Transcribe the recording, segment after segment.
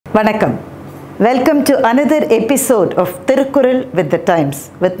Vanakkam. Welcome to another episode of Thirukkural with the Times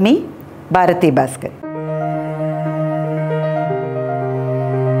with me, Bharathi Baskar.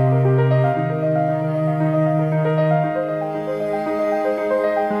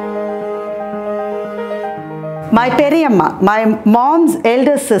 My Periyamma, my mom's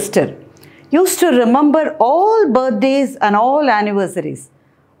elder sister, used to remember all birthdays and all anniversaries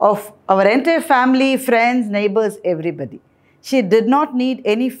of our entire family, friends, neighbors, everybody. She did not need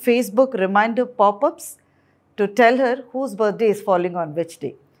any Facebook reminder pop-ups to tell her whose birthday is falling on which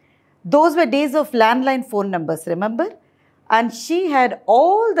day. Those were days of landline phone numbers, remember? And she had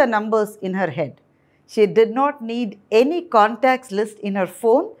all the numbers in her head. She did not need any contacts list in her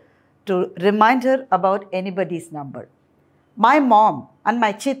phone to remind her about anybody's number. My mom and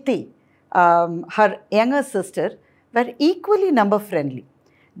my chitti, her younger sister, were equally number friendly.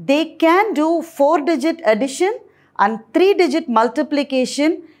 They can do 4-digit addition and 3-digit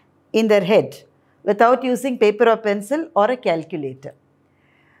multiplication in their head without using paper or pencil or a calculator.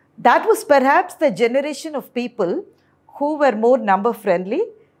 That was perhaps the generation of people who were more number friendly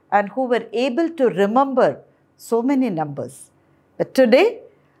and who were able to remember so many numbers. But today,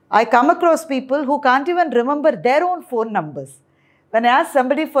 I come across people who can't even remember their own phone numbers. When I ask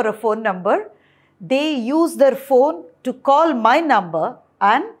somebody for a phone number, they use their phone to call my number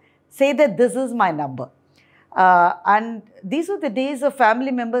and say that this is my number. And these were the days of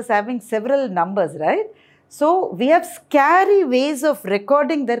family members having several numbers, right? So we have scary ways of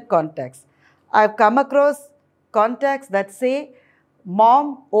recording their contacts. I've come across contacts that say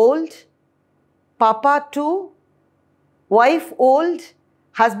mom old, papa 2, wife old,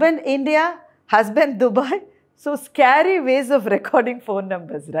 husband India, husband Dubai. So scary ways of recording phone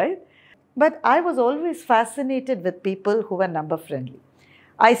numbers, right? But I was always fascinated with people who were number friendly.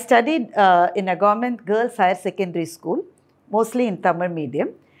 I studied in a government girls' higher secondary school, mostly in Tamil medium.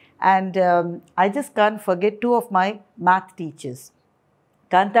 And I just can't forget two of my math teachers.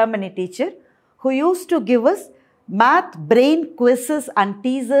 Kantamani teacher, who used to give us math brain quizzes and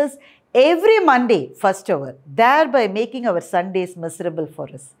teasers every Monday, first hour, thereby making our Sundays miserable for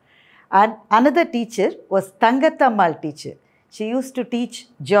us. And another teacher was Tangathammal teacher. She used to teach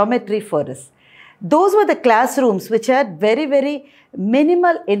geometry for us. Those were the classrooms which had very, very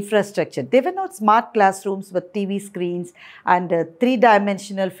minimal infrastructure. They were not smart classrooms with TV screens and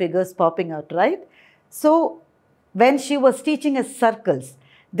 3-dimensional figures popping out, right? So when she was teaching us circles,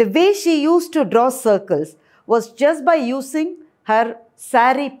 the way she used to draw circles was just by using her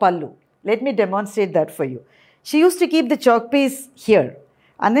sari pallu. Let me demonstrate that for you. She used to keep the chalk piece here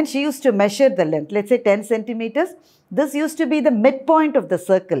and then she used to measure the length, let's say 10 centimeters. This used to be the midpoint of the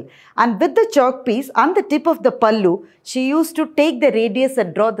circle. And with the chalk piece on the tip of the pallu, she used to take the radius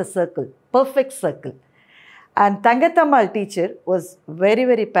and draw the circle, perfect circle. And Tangathammal teacher was very,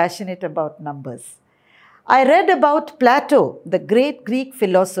 very passionate about numbers. I read about Plato, the great Greek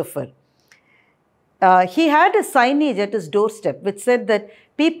philosopher. He had a signage at his doorstep which said that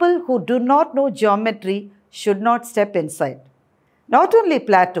people who do not know geometry should not step inside. Not only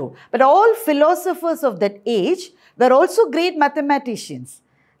Plato, but all philosophers of that age were also great mathematicians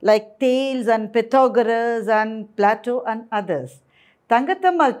like Thales and Pythagoras and Plato and others.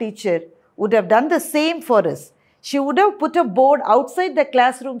 Tangathammal teacher would have done the same for us. She would have put a board outside the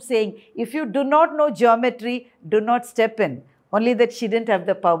classroom saying, if you do not know geometry, do not step in. Only that she didn't have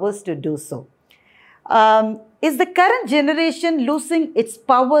the powers to do so. Is the current generation losing its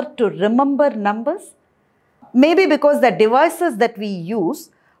power to remember numbers? Maybe because the devices that we use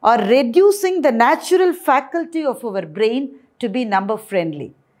are reducing the natural faculty of our brain to be number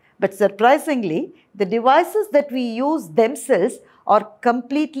friendly. But surprisingly, the devices that we use themselves are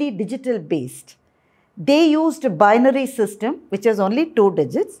completely digital based. They used a binary system which has only 2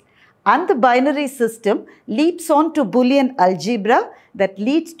 digits, and the binary system leaps on to Boolean algebra that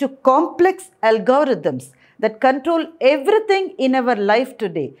leads to complex algorithms that control everything in our life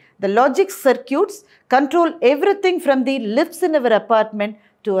today. The logic circuits control everything from the lifts in our apartment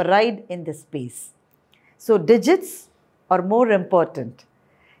to a ride in the space. So digits are more important.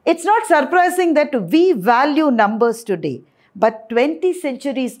 It's not surprising that we value numbers today, but 20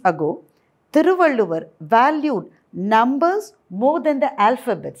 centuries ago, Thiruvalluvar valued numbers more than the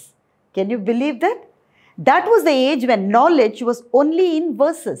alphabets. Can you believe that? That was the age when knowledge was only in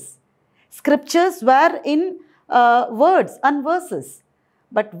verses. Scriptures were in words and verses.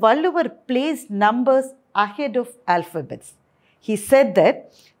 But Valluvar placed numbers ahead of alphabets. He said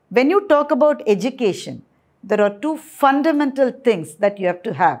that when you talk about education, there are 2 fundamental things that you have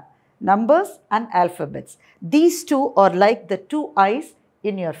to have, numbers and alphabets. These 2 are like the 2 eyes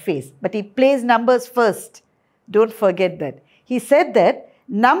in your face. But he placed numbers first. Don't forget that. He said that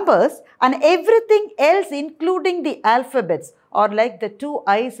numbers and everything else, including the alphabets, are like the two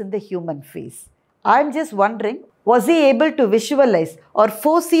eyes in the human face. I'm just wondering, was he able to visualize or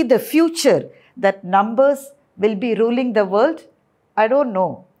foresee the future that numbers will be ruling the world? I don't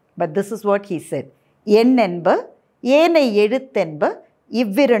know, but this is what he said. enba, enai ezhuthenba,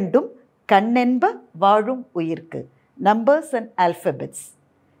 ivvirandum, enba, vaazhum, uyirkku. Numbers and alphabets.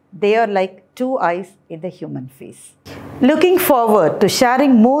 They are like two eyes in the human face. Looking forward to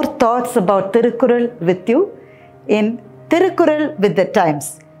sharing more thoughts about Thirukkural with you in Thirukkural with the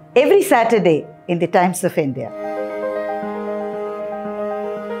Times every Saturday in the Times of India.